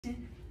You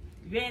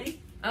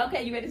ready?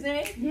 Okay, you ready to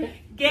sing? Yeah.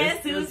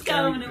 Guess who's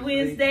coming to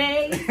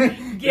Wednesday?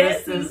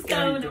 Guess who's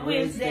coming to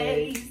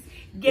Wednesdays?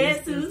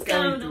 Guess who's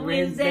coming to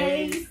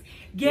Wednesdays?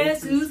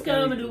 Guess who's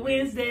coming to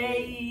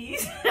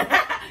Wednesdays?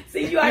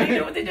 See, you already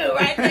know what to do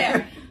right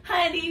there.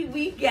 Honey,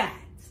 we got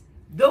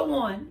the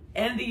one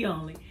and the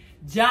only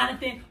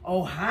Jonathan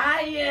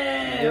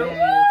Ohio.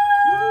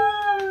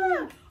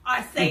 Woo!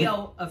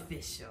 Arsayo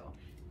official.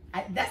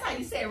 That's how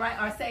you say it, right?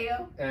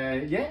 Arsayo?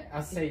 Yeah,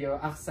 Arsayo.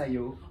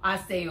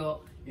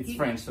 Arsayo. It's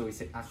French, so we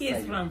say Arsayo.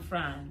 He's from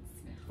France.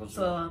 Yeah,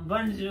 so,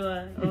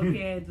 bonjour.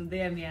 Okay,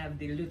 today I may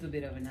have a little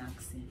bit of an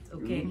accent.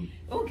 Okay.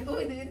 Okay.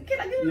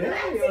 Can I get an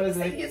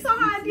accent? You saw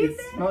how I did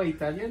that? It's more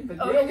Italian, but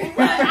well,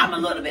 I'm a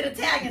little bit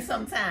Italian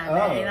sometimes,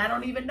 and I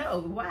don't even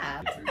know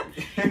why.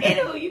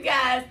 Anywho, you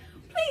guys,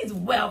 please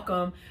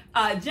welcome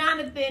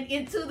Jonathan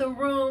into the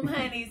room,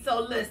 honey. So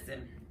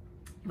listen.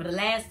 For the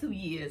last 2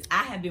 years,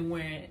 I have been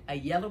wearing a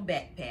yellow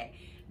backpack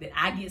that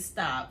I get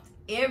stopped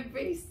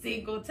every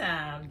single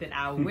time that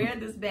I wear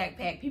this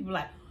backpack. People are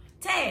like,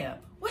 Tab,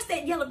 what's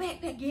that yellow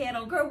backpack you had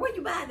on, girl? Where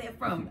you buy that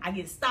from? I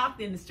get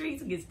stopped in the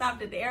streets, I get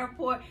stopped at the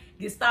airport,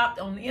 get stopped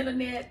on the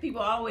internet.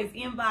 People always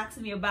inbox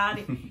me about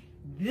it.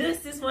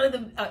 This is one of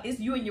the, it's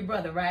you and your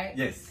brother, right?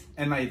 Yes,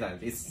 and my dad.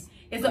 It's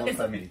a whole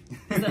family.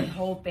 It's a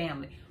whole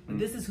family. But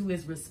this is who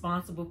is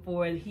responsible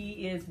for it.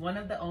 He is one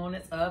of the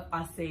owners of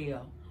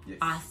Arsayo. Yes.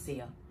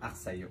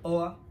 Arsayo.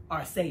 Or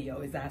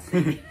Arsayo, as I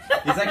say.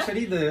 It's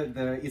actually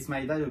it's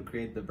my dad who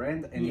created the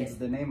brand, and it's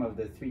the name of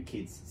the 3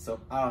 kids. So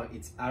R,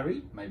 it's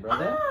Ari, my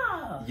brother.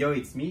 Yo,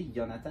 it's me,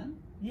 Jonathan.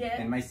 Yeah.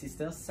 And my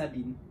sister,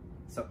 Sabine.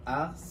 So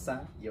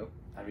Arsayo,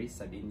 Ari,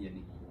 Sabine,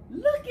 Yoni.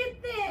 Look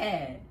at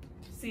that.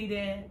 See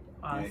that?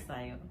 Arsayo.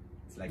 Yeah.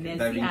 It's like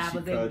now, see how I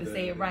was able to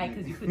say it right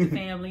because you put the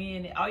family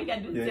in it. All you got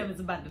to do is tell me it's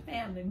about the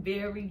family.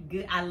 Very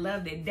good. I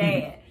love that.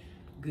 Dad.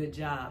 Good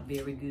job.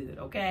 Very good.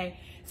 Okay.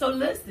 So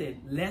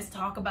listen, let's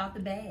talk about the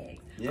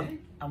bags. Yeah.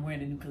 I'm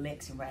wearing a new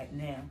collection right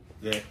now.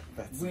 Yeah,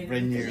 that's wearing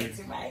brand new.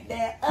 Collection right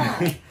there.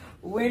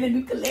 Wearing a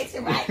new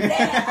collection right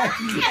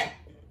there.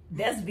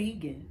 That's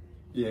vegan.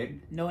 Yeah.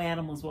 No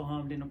animals were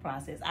harmed in the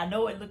process. I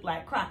know it looked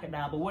like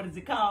crocodile, but what is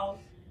it called?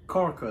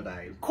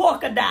 Crocodile.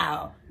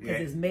 Crocodile.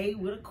 Because it's made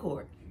with a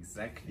cork.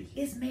 Exactly.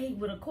 It's made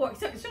with a cork.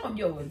 Show them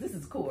yours. This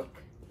is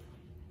cork.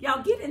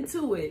 Y'all get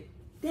into it.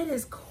 That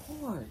is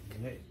cork.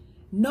 Yeah.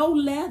 No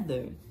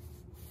leather,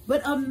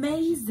 but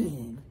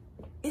amazing.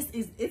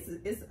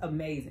 It's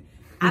amazing.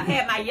 I've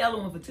had my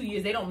yellow one for 2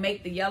 years. They don't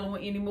make the yellow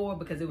one anymore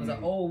because it was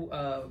an old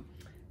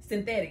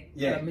synthetic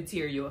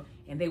material,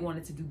 and they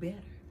wanted to do better.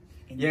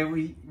 And yeah,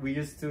 we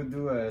used to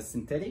do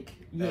synthetic.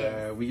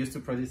 Yes. We used to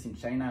produce in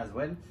China as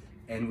well,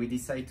 and we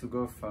decided to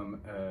go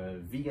from a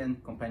vegan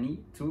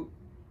company to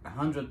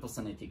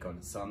 100% ethical.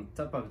 So on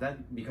top of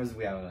that, because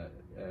we are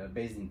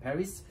based in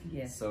Paris,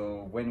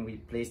 so when we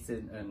placed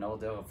an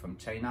order from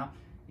China,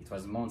 it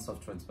was months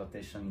of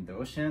transportation in the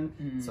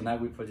ocean. So now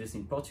we produce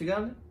in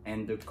Portugal,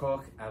 and the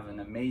cork have an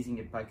amazing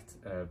impact,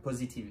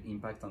 positive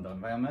impact on the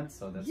environment.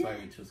 So that's why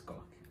we choose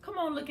cork. Come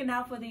on, looking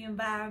out for the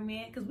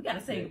environment, because we got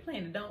to save the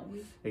planet, don't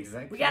we?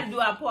 Exactly. We got to do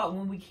our part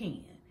when we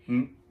can.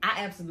 I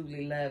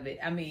absolutely love it.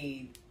 I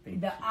mean,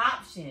 the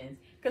options,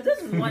 because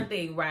this is one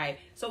thing, right?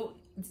 So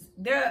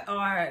there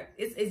are,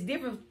 it's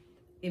different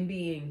in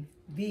being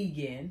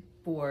vegan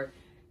for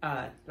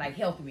like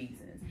health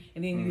reasons.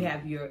 And then you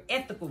have your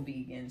ethical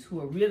vegans who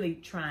are really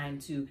trying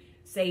to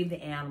save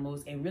the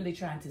animals and really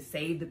trying to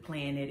save the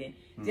planet and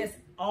just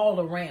all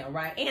around,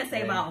 right? And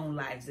save our own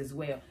lives as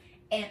well.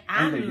 And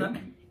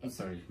I'm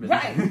sorry.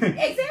 Right,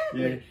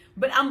 exactly.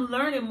 But I'm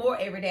learning more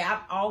every day.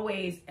 I've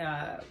always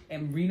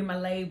am reading my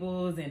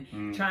labels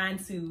and trying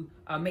to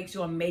make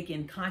sure I'm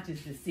making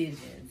conscious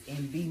decisions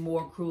and be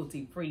more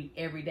cruelty-free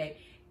every day.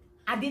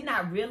 I did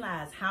not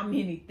realize how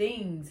many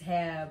things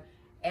have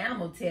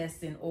animal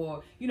testing,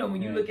 or you know, when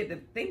you look at the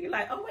thing, you're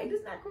like, oh wait, this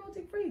is not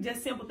cruelty free.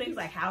 Just simple things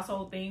like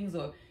household things,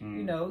 or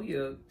you know,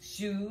 your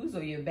shoes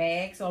or your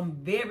bags. So I'm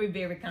very,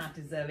 very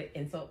conscious of it,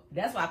 and so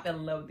that's why I fell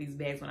in love with these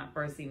bags when I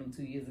first seen them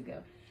 2 years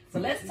ago. So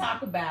let's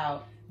talk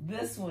about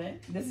this one.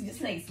 This is your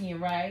snake skin,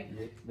 right?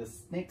 Yeah, the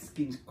snake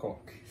skin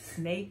cork.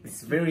 Snake.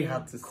 It's very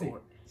hard to say.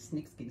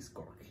 Snake skin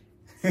cork.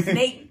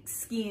 Snake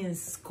skin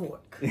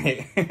cork.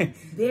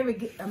 Very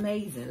good,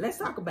 amazing. Let's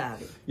talk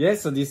about it. Yeah,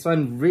 so this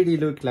one really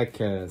looked like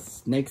a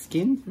snake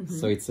skin.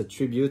 So it's a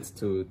tribute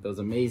to those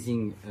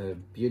amazing,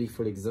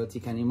 beautiful,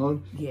 exotic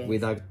animals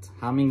without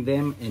harming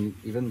them, and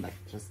even like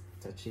just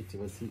touch it.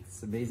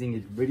 It's amazing.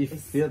 It really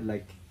feels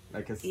like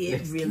a snake skin.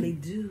 It really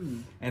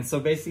do. And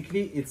so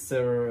basically, it's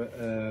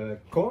a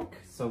cork.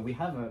 So we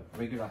have a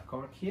regular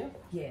cork here.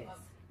 Yes.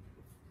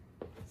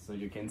 So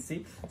you can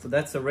see. So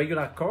that's a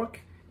regular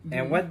cork.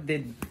 And what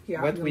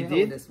we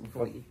did,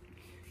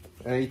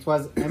 it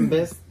was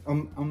embossed,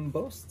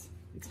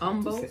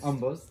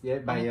 yeah,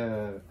 by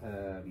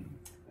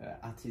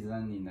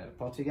artisan in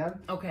Portugal.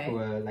 Okay.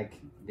 Who like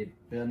they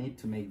burn it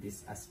to make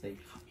this aspect.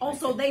 Oh,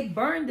 so they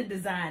burned the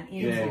design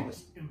in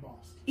Embossed.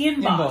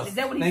 Embossed. Is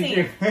that what he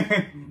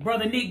said? You.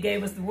 Brother Nick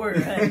gave us the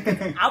word.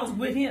 Huh? I was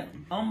with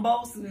him.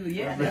 Embossed.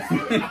 Yeah, that's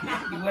it.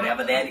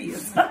 Whatever that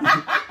is.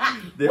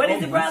 What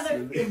is it,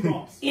 brother?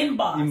 Embossed.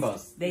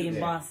 Embossed. They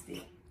embossed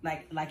it.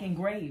 Like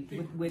engraved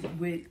with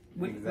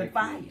Exactly.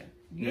 fire.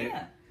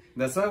 Yeah.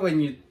 That's why when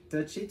you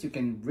touch it, you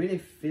can really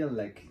feel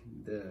like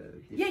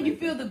yeah, you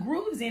feel the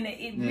grooves in it.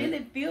 It really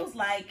feels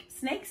like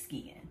snake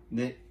skin.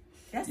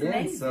 That's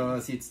amazing.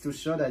 So it's to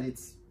show that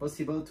it's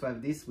possible to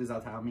have this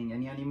without harming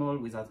any animal,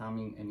 without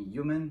harming any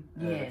human.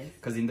 Yes.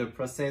 Because in the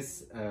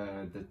process,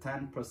 the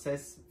tan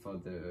process for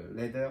the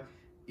leather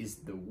is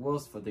the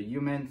worst for the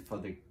human, for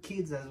the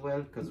kids as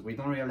well, because we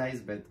don't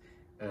realize, but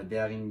they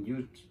are in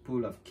huge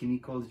pool of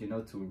chemicals, you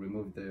know, to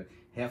remove the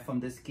hair from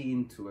the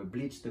skin, to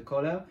bleach the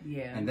color.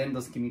 Yeah. And then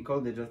those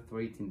chemicals, they just throw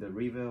it in the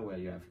river where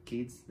you have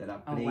kids that are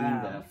playing,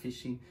 wow. that are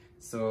fishing.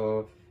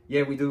 So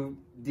yeah, we do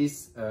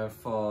this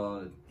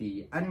for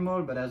the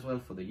animal, but as well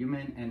for the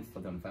human and for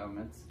the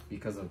environment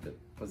because of the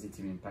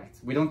positive impact.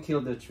 We don't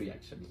kill the tree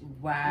actually.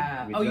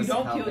 Wow. We You just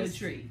don't kill harvest. the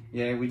tree.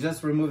 Yeah, we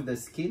just remove the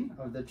skin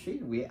of the tree.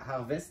 We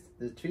harvest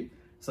the tree,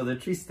 so the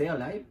tree stay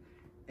alive.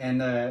 And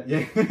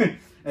yeah,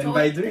 and So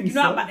by doing you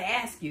know, so, I'm about to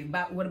ask you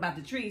about what about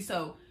the tree.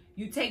 So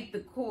you take the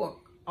cork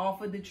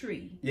off of the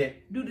tree. yeah,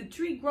 Do the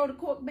tree grow the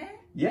cork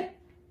back? yeah.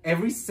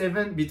 Between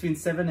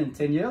 7 and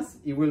 10 years,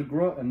 it will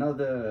grow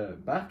another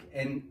bark.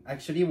 And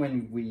actually,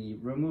 when we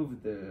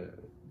remove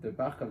the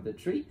bark of the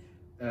tree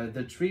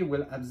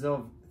will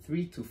absorb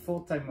 3 to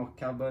 4 times more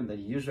carbon than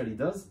it usually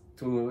does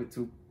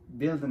to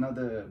build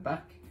another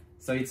bark.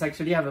 So it's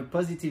actually have a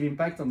positive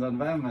impact on the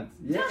environment.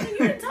 Yeah. Johnny, you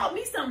done taught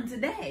me something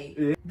today.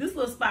 Yeah. This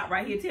little spot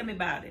right here, tell me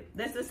about it.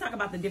 Let's talk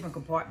about the different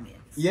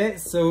compartments. Yeah,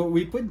 so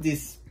we put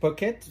this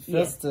pocket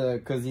first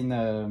because in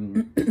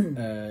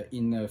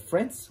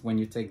France, when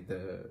you take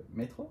the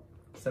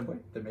subway.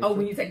 Oh,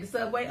 when you take the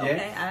subway?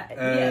 Yeah.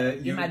 Okay.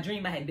 In my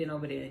dream, I had been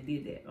over there and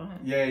did that.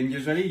 Yeah, and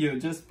usually you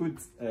just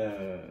put...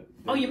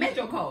 your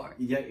Metro card.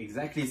 Yeah,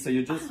 exactly. So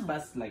you just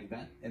pass like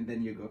that and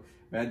then you go.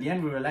 But at the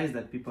end, we realized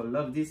that people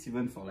love this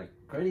even for like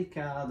credit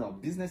card or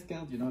business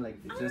card, you know,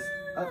 like they just,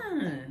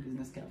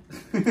 business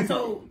card.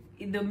 So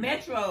the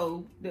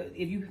Metro,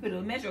 if you put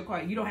a Metro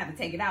card, you don't have to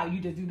take it out. You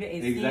just do that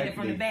and scan it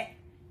from the back.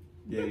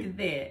 Yeah. Look at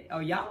that. Oh,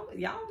 y'all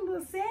a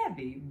little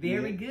savvy.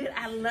 Very good.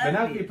 I love But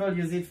now it. people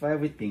use it for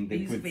everything. They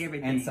Use put for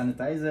everything. hand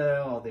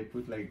sanitizer, or they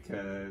put like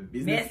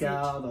business Message.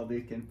 card, or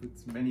they can put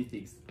many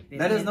things. Yes,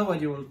 Let us yes. know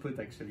what you will put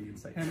actually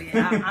inside. I mean,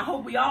 I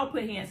hope we all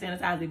put hand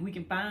sanitizer if we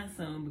can find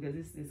some, because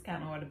it's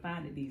kind of hard to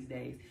find it these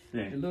days.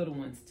 Yeah. The little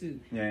ones too.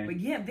 Yeah. But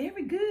yeah,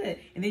 very good.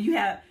 And then you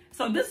have,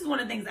 so this is one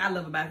of the things I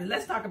love about it.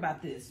 Let's talk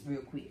about this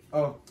real quick.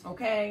 Oh.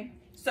 Okay.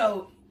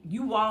 So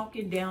you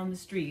walking down the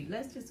street.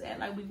 Let's just act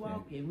like we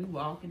walking. Yeah. We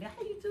walking. How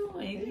you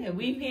doing? Yeah.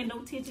 We ain't paying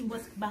no attention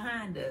what's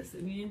behind us.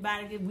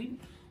 Anybody?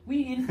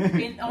 We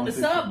in on the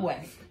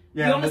subway.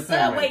 Yeah, We're on the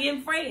subway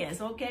in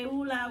France. Okay,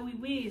 où la oui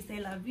oui,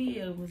 c'est la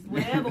ville,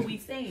 wherever we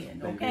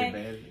stand.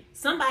 Okay,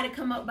 somebody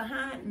come up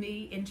behind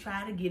me and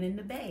try to get in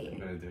the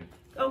bag.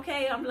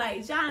 Okay, I'm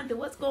like, Jonathan,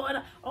 what's going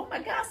on? Oh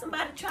my God,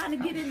 somebody trying to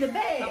get in the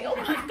bag. Oh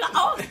my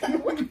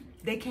God, what?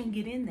 They can't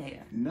get in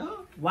there. No.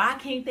 Why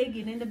can't they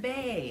get in the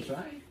bag?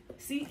 Try.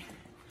 See,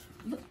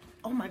 look.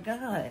 Oh my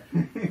God,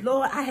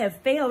 Lord, I have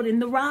failed in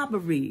the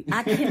robbery.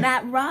 I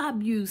cannot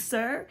rob you,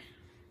 sir.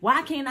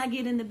 Why can't I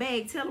get in the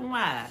bag? Tell them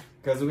why.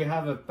 Because we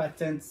have a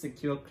patent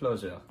secure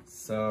closure.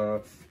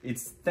 So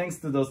it's thanks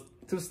to those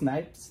 2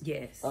 snipes.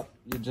 Yes. Oh,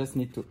 you just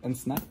need to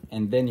unsnap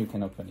and then you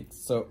can open it.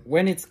 So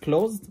when it's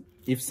closed,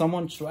 if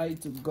someone tries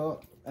to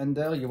go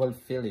under, you will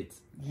feel it.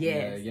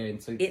 Yes.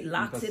 And so it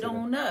locks it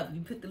on up.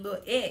 You put the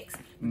little X,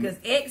 because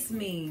X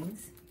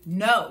means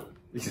no.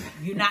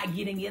 You're not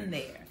getting in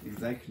there.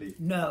 Exactly.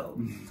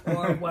 No.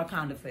 Or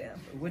Wakanda forever.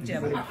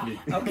 Whichever. Exactly.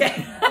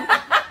 Okay.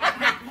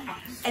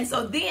 And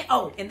so then,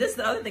 and this is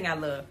the other thing I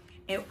love.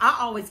 And I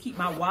always keep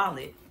my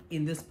wallet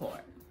in this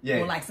part. Yeah.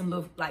 Or like some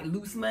little like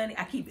loose money.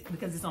 I keep it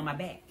because it's on my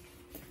back.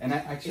 And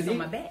actually, it's on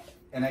my back.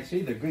 And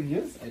actually the good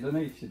news, I don't know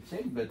if you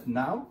checked, but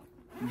now,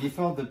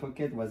 before the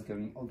pocket was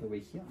going all the way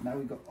here, now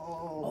we go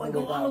it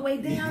go all the way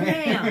down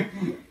now.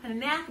 And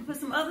now I can put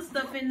some other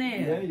stuff in there.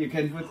 Yeah, you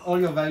can put all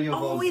your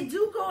valuables. Oh, it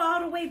do go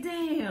all the way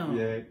down.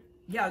 Yeah.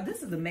 Yo,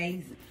 this is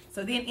amazing.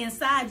 So then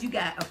inside you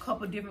got a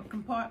couple different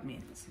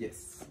compartments.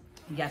 Yes.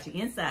 You got your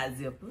inside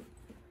zipper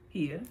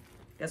here.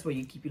 That's where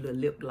you keep your little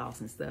lip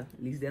gloss and stuff.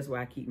 At least that's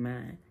where I keep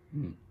mine.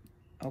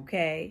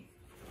 Okay.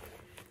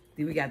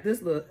 Then we got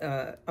this little,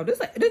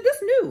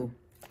 this new.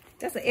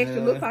 That's an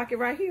extra little pocket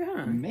right here,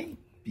 huh? Maybe.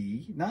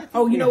 Not.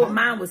 Oh, you know what?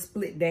 Mine was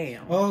split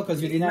down. Oh,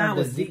 because you didn't have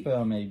the was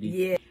zipper, maybe.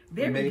 Yeah.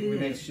 Very good. We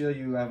make sure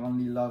you have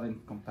only love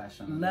and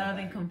compassion. Love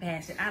and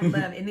compassion. I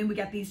love it. And then we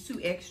got these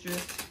 2 extra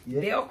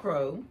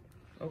Velcro,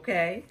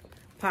 okay,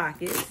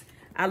 pockets.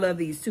 I love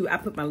these too. I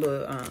put my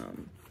little,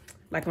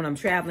 like when I'm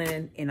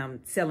traveling and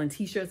I'm selling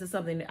T-shirts or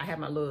something, I have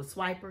my little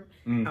swiper.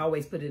 I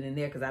always put it in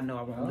there because I know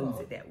I won't lose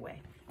it that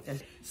way.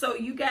 So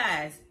you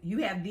guys, you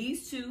have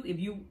these two. If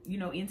you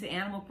into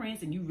animal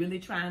prints and you really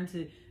trying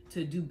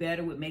to do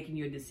better with making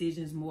your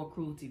decisions more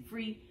cruelty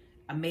free,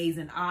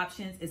 amazing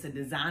options. It's a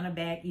designer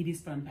bag. It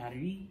is from Paris.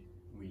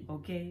 Oui.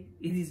 Okay,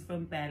 it is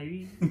from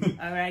Paris.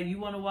 All right, you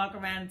want to walk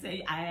around and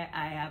say, I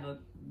have a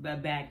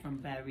bag from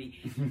Paris.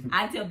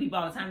 I tell people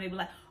all the time, they be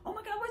like, oh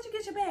my God, where'd you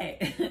get your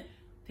bag?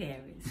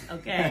 Paris,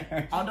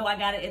 okay? Although I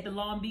got it at the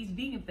Long Beach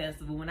Vegan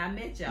Festival when I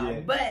met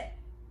y'all, but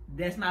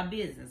that's my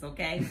business,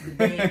 okay? The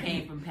bag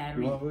came from Paris.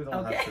 Well, we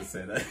don't have to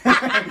say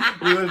that.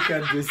 We will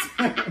cut this.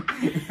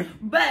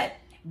 But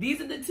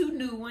these are the two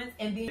new ones,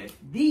 and then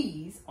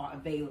these are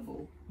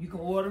available. You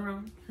can order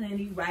them,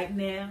 honey, right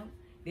now.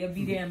 They'll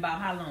be there in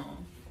about how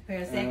long? A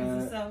pair of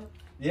seconds or so?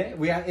 Yeah,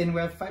 we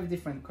have 5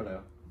 different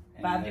colors.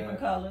 5 different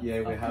colors?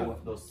 Yeah, we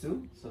have those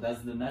 2. So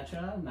that's the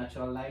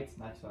natural light,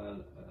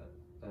 natural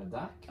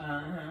dark.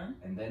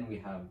 And then we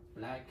have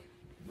black,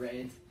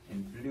 red,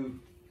 and blue.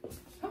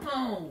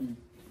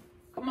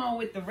 Come on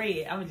with the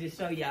red. I'm gonna just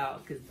show y'all,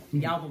 because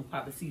y'all gonna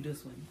probably see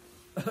this one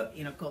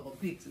in a couple of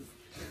pictures.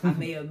 I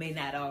may or may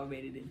not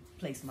already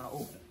place my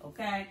order.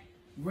 Okay,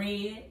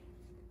 red,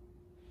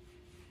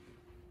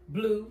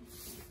 blue,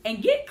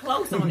 and get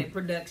close on it,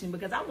 production,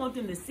 because I want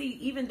them to see.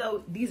 Even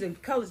though these are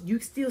colors, you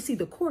still see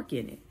the cork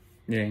in it.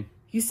 Yeah,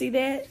 you see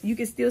that? You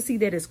can still see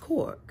that it's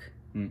cork.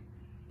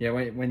 Yeah,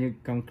 when you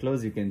come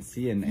close, you can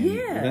see, and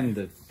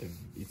even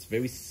it's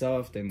very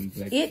soft and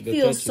like it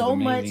feels so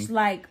much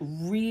like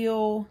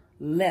real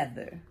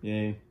leather.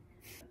 Yeah,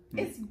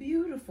 it's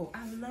beautiful.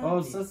 I love it.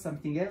 Also,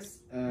 something else.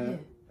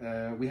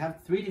 We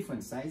have 3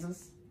 different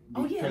sizes.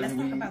 Oh yeah, let's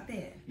talk about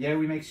that. Yeah,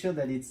 we make sure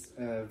that it's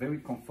very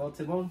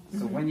comfortable.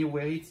 So when you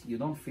wear it, you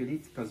don't feel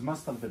it, because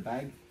most of the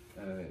bag,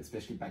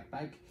 especially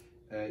backpack,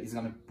 is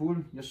gonna pull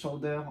your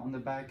shoulder on the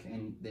back,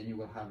 and then you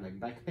will have like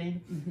back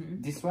pain.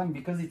 This one,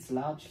 because it's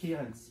large here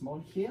and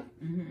small here,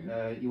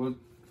 it will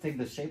take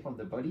the shape of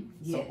the body.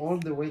 So all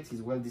the weight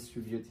is well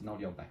distributed in all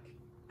your back.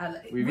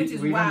 Which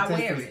is why I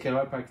wear with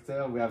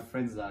chiropractor. We have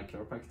friends that are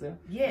chiropractor.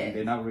 And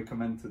they now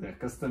recommend to their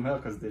customer,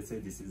 because they say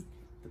this is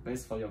the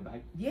best for your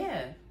back.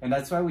 And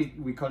that's why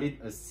we call it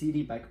a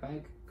silly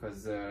backpack,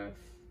 because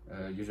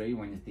usually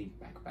when you think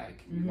backpack,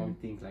 you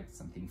don't think like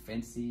something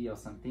fancy or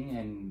something,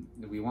 and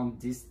we want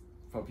this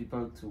for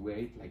people to wear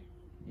it like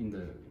in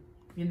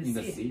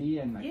the city,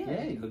 and like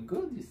it look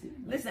good, you see.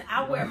 Listen,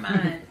 I wear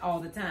mine all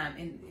the time,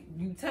 and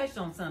you touched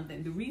on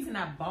something. The reason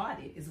I bought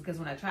it is because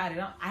when I tried it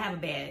on, I have a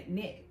bad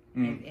neck,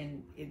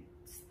 and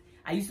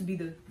I used to be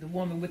the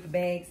woman with the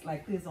bags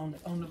like this on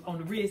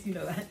the wrist, you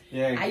know.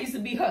 I used to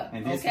be her.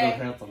 And this will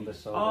hurt on the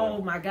shoulder.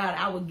 Oh my God,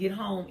 I would get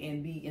home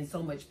and be in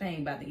so much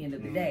pain by the end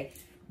of the day.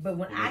 But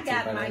when I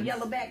got my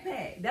yellow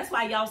backpack, that's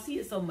why y'all see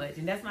it so much,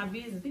 and that's my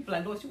business. People are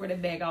like, Lord, you wear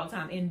that bag all the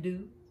time, and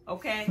do.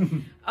 Okay,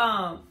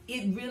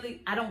 it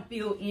really, I don't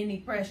feel any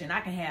pressure, and I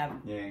can have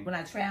when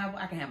I travel,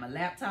 I can have my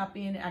laptop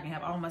in it, I can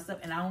have all my stuff,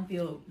 and I don't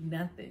feel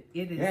nothing.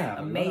 It is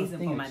amazing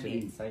for my neck.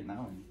 Inside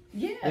now,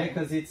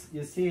 because it's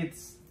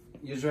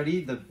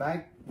usually the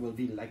bag will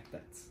be like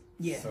that.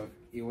 So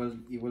it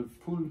will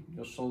pull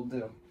your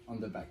shoulder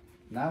on the back.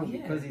 Now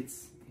because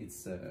it's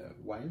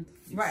wild.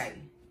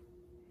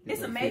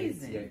 It's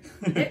amazing.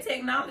 That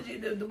technology,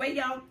 the way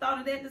y'all thought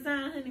of that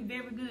design, honey,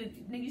 very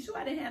good. Nigga, you sure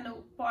I didn't have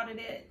no part of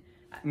that?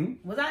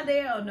 Was I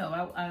there or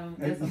no?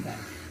 That's okay.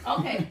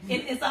 Okay,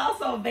 it's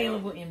also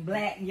available in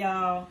black,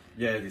 y'all.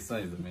 Yeah, this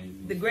one is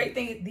amazing. The great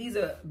thing is these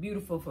are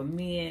beautiful for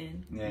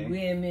men,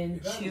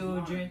 women,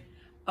 children.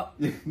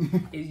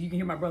 You can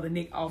hear my brother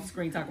Nick off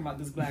screen talking about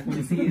this black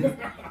one.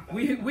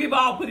 We've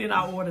all put in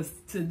our orders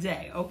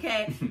today,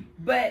 okay?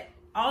 But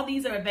all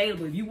these are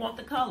available. If you want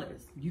the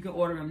colors, you can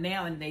order them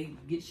now, and they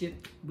get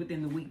shipped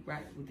within the week,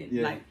 right?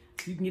 Like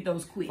you can get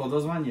those quick. For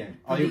those one,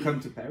 Or you come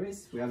to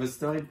Paris. We have a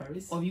store in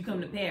Paris. Or you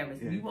come to Paris.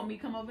 You want me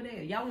to come over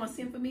there? Y'all want to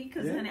send for me?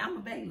 Because honey, I'm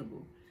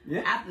available.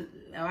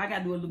 I got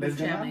to do a little bit of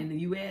traveling in the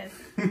U.S.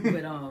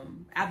 But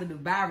after the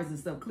virus and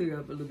stuff clear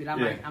up a little bit,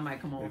 I might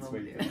come on over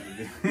there.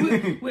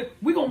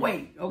 We're going to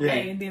wait,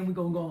 okay? And then we're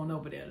going to go on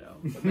over there,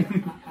 though.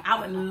 I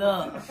would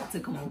love to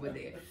come over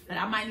there. And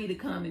I might need to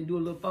come and do a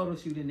little photo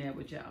shoot in there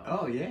with y'all.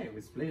 Oh, yeah,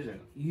 with pleasure.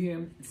 You hear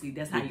me? See,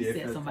 that's how you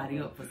set somebody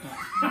up for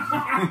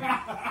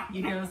something.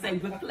 You hear what I'm saying?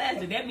 With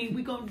pleasure. That means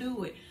we're going to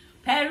do it.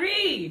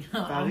 Paris,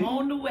 I'm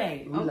on the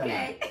way,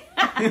 okay?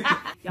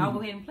 Y'all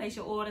go ahead and place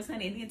your orders,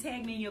 honey, and then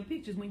tag me in your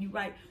pictures when you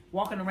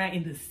walking around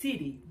in the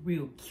city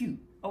real cute,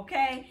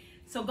 okay?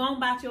 So go on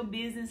about your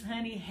business,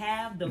 honey.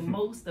 Have the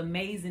most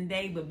amazing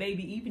day. But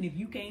baby, even if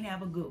you can't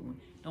have a good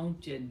one,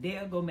 don't you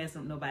dare go mess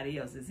up nobody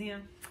else's. Bye.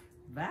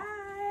 Bye.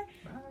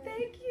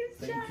 Thank you,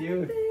 Thank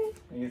you.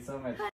 Thank you so much.